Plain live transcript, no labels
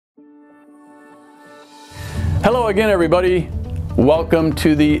Hello again, everybody. Welcome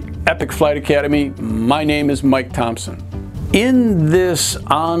to the Epic Flight Academy. My name is Mike Thompson. In this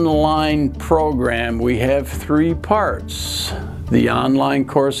online program, we have three parts: the online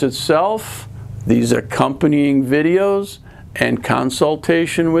course itself, these accompanying videos, and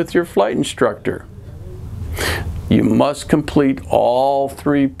consultation with your flight instructor. You must complete all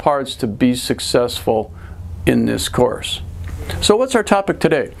three parts to be successful in this course. So what's our topic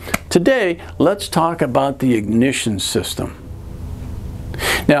today? Today, let's talk about the ignition system.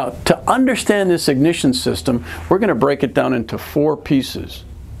 Now, to understand this ignition system, we're going to break it down into four pieces: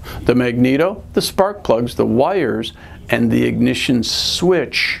 the magneto, the spark plugs, the wires, and the ignition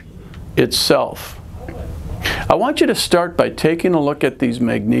switch itself. I want you to start by taking a look at these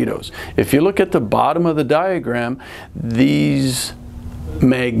magnetos. If you look at the bottom of the diagram, these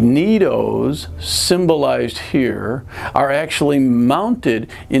magnetos, symbolized here, are actually mounted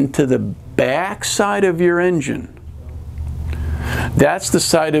into the back side of your engine. That's the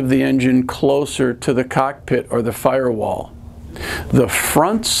side of the engine closer to the cockpit or the firewall. The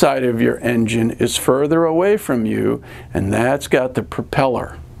front side of your engine is further away from you, and that's got the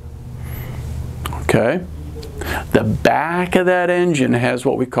propeller. Okay? The back of that engine has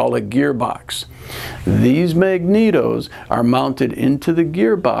what we call a gearbox. These magnetos are mounted into the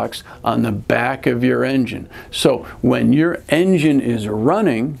gearbox on the back of your engine. So when your engine is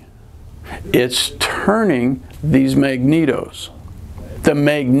running, it's turning these magnetos. The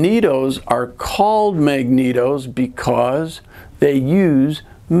magnetos are called magnetos because they use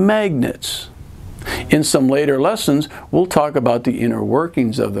magnets. In some later lessons, we'll talk about the inner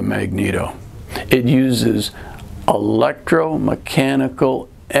workings of the magneto. It uses electromechanical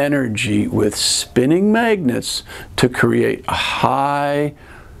energy with spinning magnets to create a high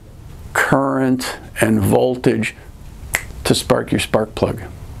current and voltage to spark your spark plug.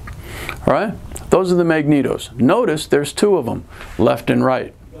 All right? Those are the magnetos. Notice there's two of them, left and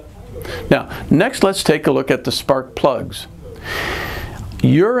right. Now, next let's take a look at the spark plugs.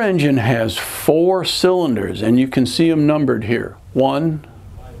 Your engine has 4 cylinders, and you can see them numbered here: 1,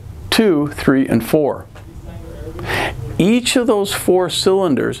 2, 3, and 4. Each of those 4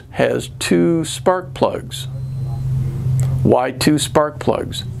 cylinders has 2 spark plugs. Why 2 spark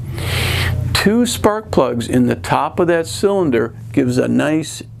plugs? 2 spark plugs in the top of that cylinder gives a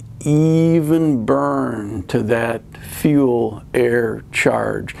nice even burn to that fuel air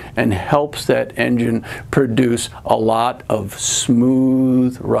charge and helps that engine produce a lot of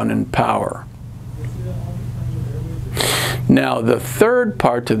smooth running power. Now, the third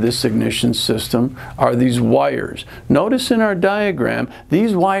part to this ignition system are these wires. Notice in our diagram,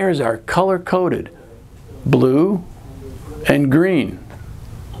 these wires are color-coded: blue and green.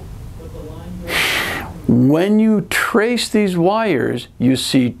 When you trace these wires, you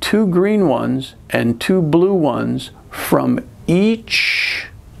see 2 green ones and 2 blue ones from each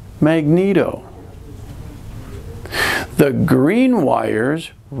magneto. The green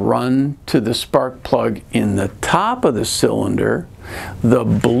wires run to the spark plug in the top of the cylinder. The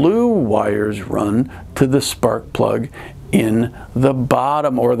blue wires run to the spark plug in the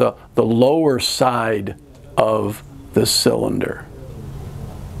bottom or the lower side of the cylinder.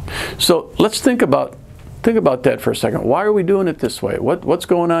 So let's think about that for a second. Why are we doing it this way? What's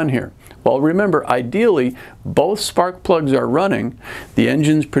going on here? Well, remember, ideally, both spark plugs are running. The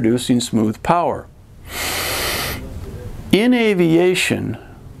engine's producing smooth power. In aviation,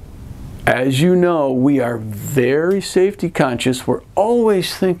 as you know, we are very safety conscious. We're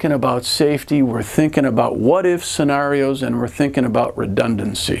always thinking about safety. We're thinking about what-if scenarios, and we're thinking about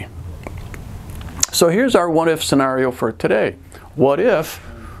redundancy. So here's our what-if scenario for today. What if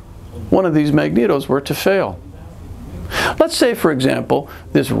one of these magnetos were to fail? Let's say, for example,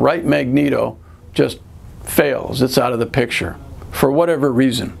 this right magneto just fails. It's out of the picture for whatever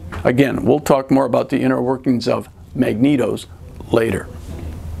reason. Again, we'll talk more about the inner workings of magnetos later.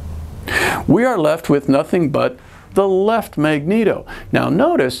 We are left with nothing but the left magneto. Now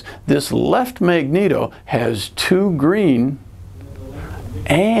notice this left magneto has 2 green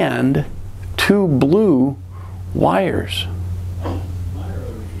and 2 blue wires.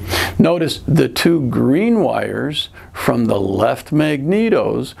 Notice the 2 green wires from the left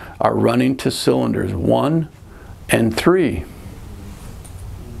magnetos are running to cylinders 1 and 3.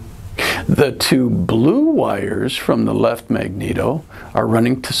 The 2 blue wires from the left magneto are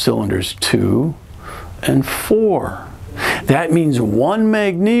running to cylinders 2 and 4. That means one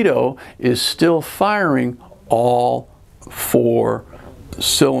magneto is still firing all 4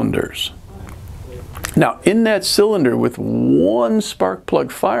 cylinders. Now, in that cylinder with one spark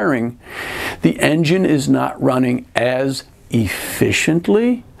plug firing, the engine is not running as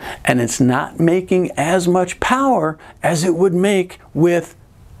efficiently, and it's not making as much power as it would make with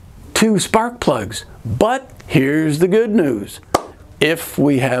 2 spark plugs. But here's the good news. If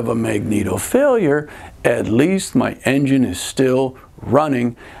we have a magneto failure, at least my engine is still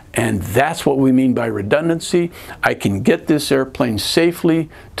running, and that's what we mean by redundancy. I can get this airplane safely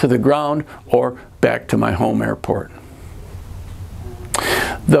to the ground or back to my home airport.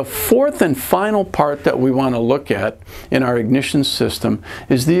 The fourth and final part that we want to look at in our ignition system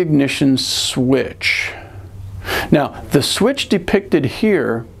is the ignition switch. Now, the switch depicted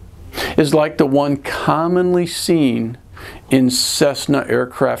here is like the one commonly seen in Cessna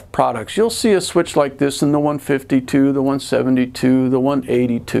aircraft products. You'll see a switch like this in the 152, the 172, the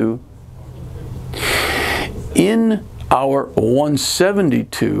 182. In our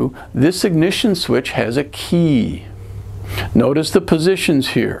 172, this ignition switch has a key. Notice the positions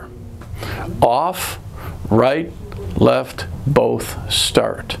here. Off, right, left, both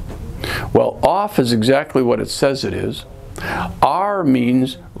start. Well, off is exactly what it says it is. R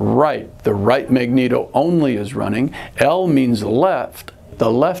means right. The right magneto only is running. L means left.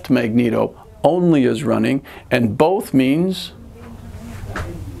 The left magneto only is running. And both means,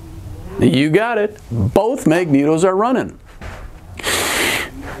 you got it, both magnetos are running.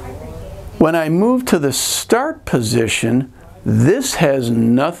 When I move to the start position, this has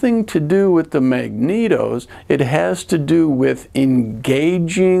nothing to do with the magnetos. It has to do with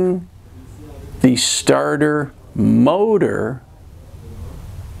engaging the starter motor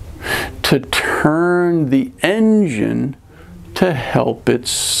to turn the engine to help it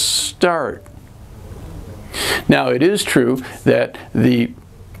start. Now, it is true that the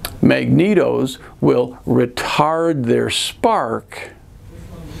magnetos will retard their spark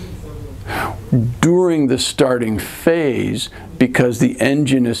during the starting phase because the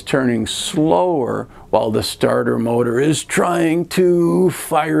engine is turning slower while the starter motor is trying to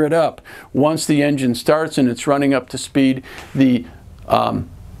fire it up. Once the engine starts and it's running up to speed, the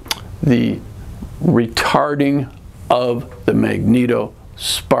retarding of the magneto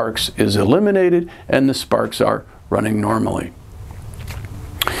sparks is eliminated and the sparks are running normally.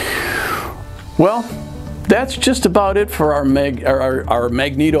 Well, that's just about it for our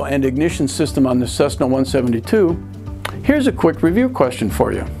magneto and ignition system on the Cessna 172. Here's a quick review question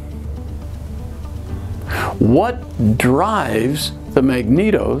for you. What drives the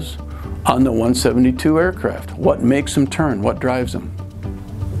magnetos on the 172 aircraft? What makes them turn? What drives them?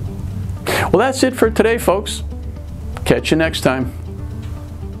 Well, that's it for today, folks. Catch you next time.